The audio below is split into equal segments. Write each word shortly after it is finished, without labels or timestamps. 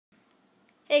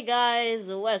Hey guys,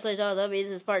 Wesley This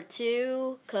is part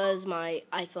 2 because my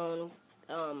iPhone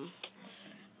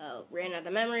ran out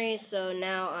of memory, so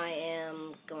now I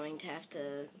am going to have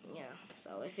to,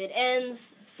 so if it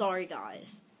ends, sorry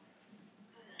guys.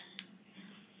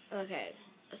 Okay,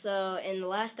 so in the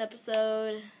last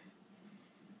episode,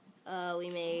 we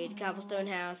made cobblestone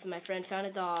house and my friend found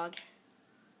a dog.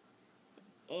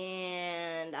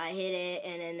 And I hit it,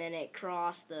 and then it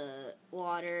crossed the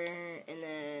water, and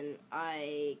then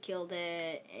I killed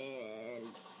it, and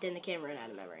then the camera ran out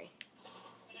of memory.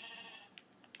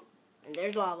 And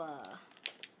there's lava.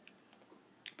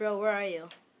 Bro, where are you?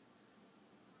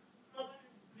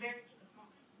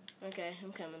 Okay,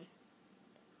 I'm coming.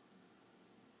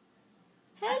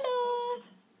 Hello!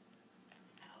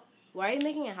 Why are you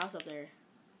making a house up there?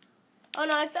 Oh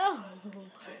no, I fell!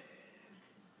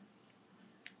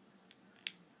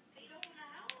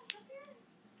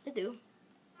 I do.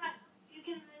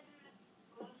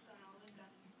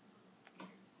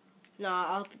 No,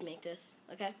 I'll help you make this,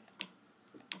 okay?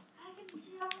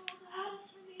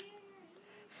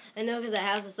 I know, because the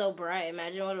house is so bright.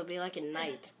 Imagine what it'll be like at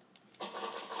night.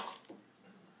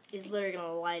 It's literally going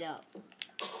to light up.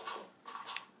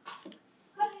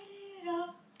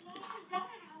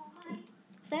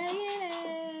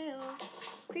 Sail,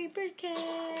 creepers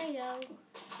KO.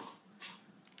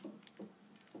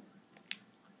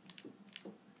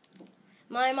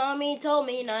 My mommy told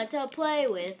me not to play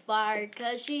with fire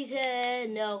because she said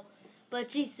no, but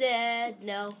she said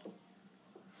no.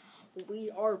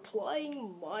 We are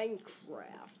playing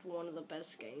Minecraft, one of the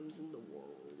best games in the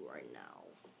world right now.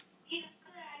 You know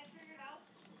that I figured out,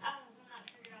 not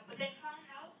figured out, but they found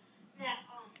out that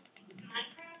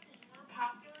Minecraft is more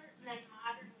popular than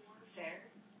Modern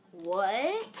Warfare.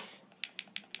 What?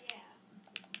 Yeah.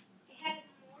 It has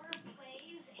more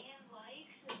plays and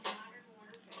likes than Modern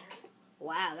Warfare.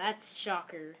 Wow, that's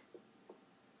shocker.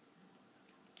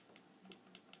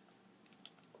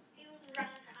 It was run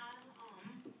on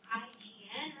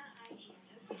IGN, not IGN,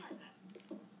 it was something like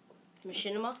that.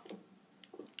 Machinima?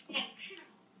 Yeah, Machinima.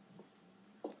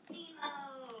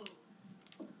 Nemo.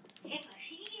 Hey,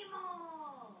 Machinima.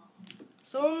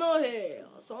 Sono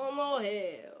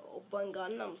hell, open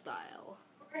Gangnam Style.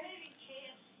 We're having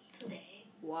KFC today.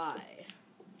 Why?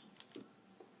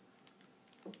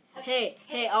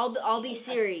 Hey, I'll be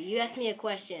Siri. You ask me a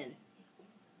question.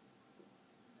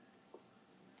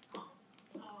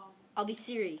 I'll be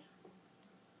Siri.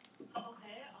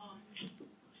 Okay,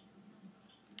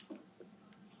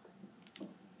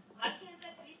 why can't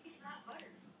that believe it's not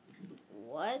butter?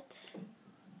 What?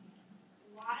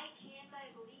 Why can't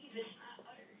I believe it's not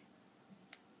butter?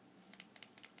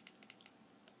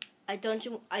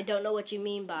 I don't know what you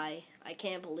mean by I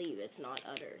can't believe it's not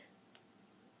utter.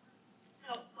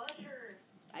 No, butter.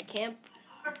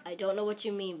 I don't know what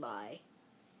you mean by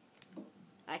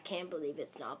I can't believe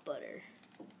it's not butter.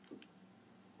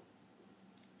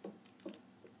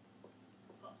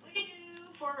 What would you do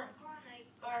for a Klondike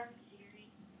bar series?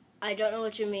 I don't know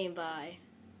what you mean by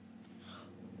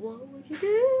what would you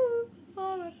do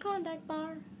for a Klondike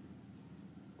bar?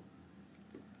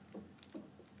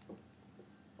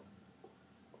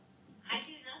 I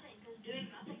do nothing because doing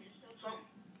nothing is so fun.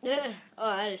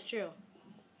 Oh, that is true.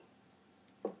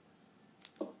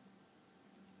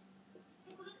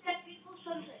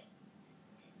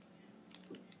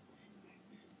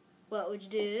 What would you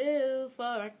do for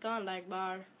a Klondike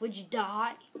bar? Would you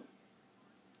die?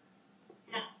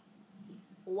 No.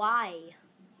 Why?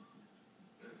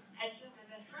 I still my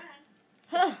best friend.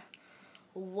 Huh.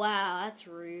 Wow, that's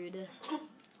rude. You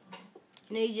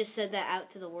know, you just said that out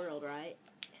to the world, right?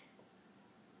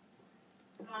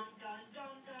 Dun, dun,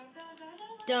 dun, dun,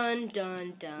 dun, dun. Dun,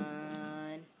 dun,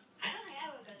 dun. I don't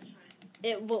have a best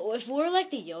friend. If we're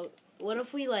like what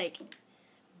if we like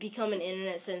become an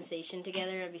internet sensation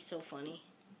together? That'd be so funny.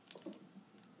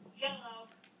 Yellow.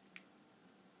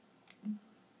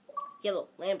 Yellow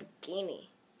Lamborghini.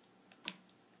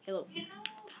 Yellow. You know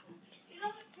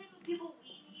what type of people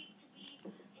we need to be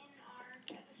in our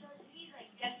episodes? We need like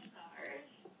guest stars.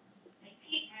 Like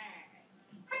Peter.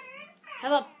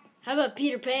 How about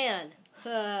Peter Pan?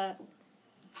 You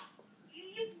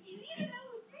need to know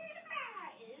who Peter Pan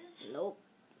is. Nope.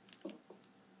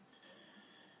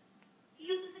 He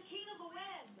was the king of the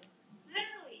web.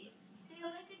 Literally. They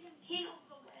elected him king of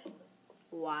the web.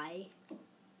 Why?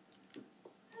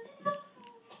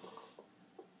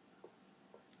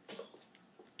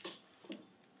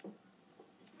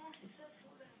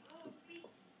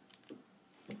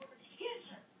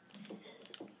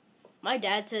 My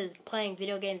dad says playing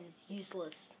video games is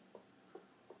useless.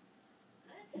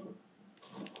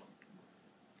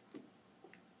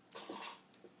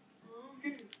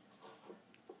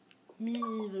 Me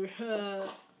either.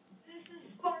 This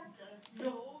is Sparta.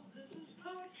 No, this is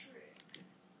Patrick.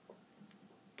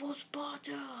 For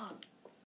Sparta!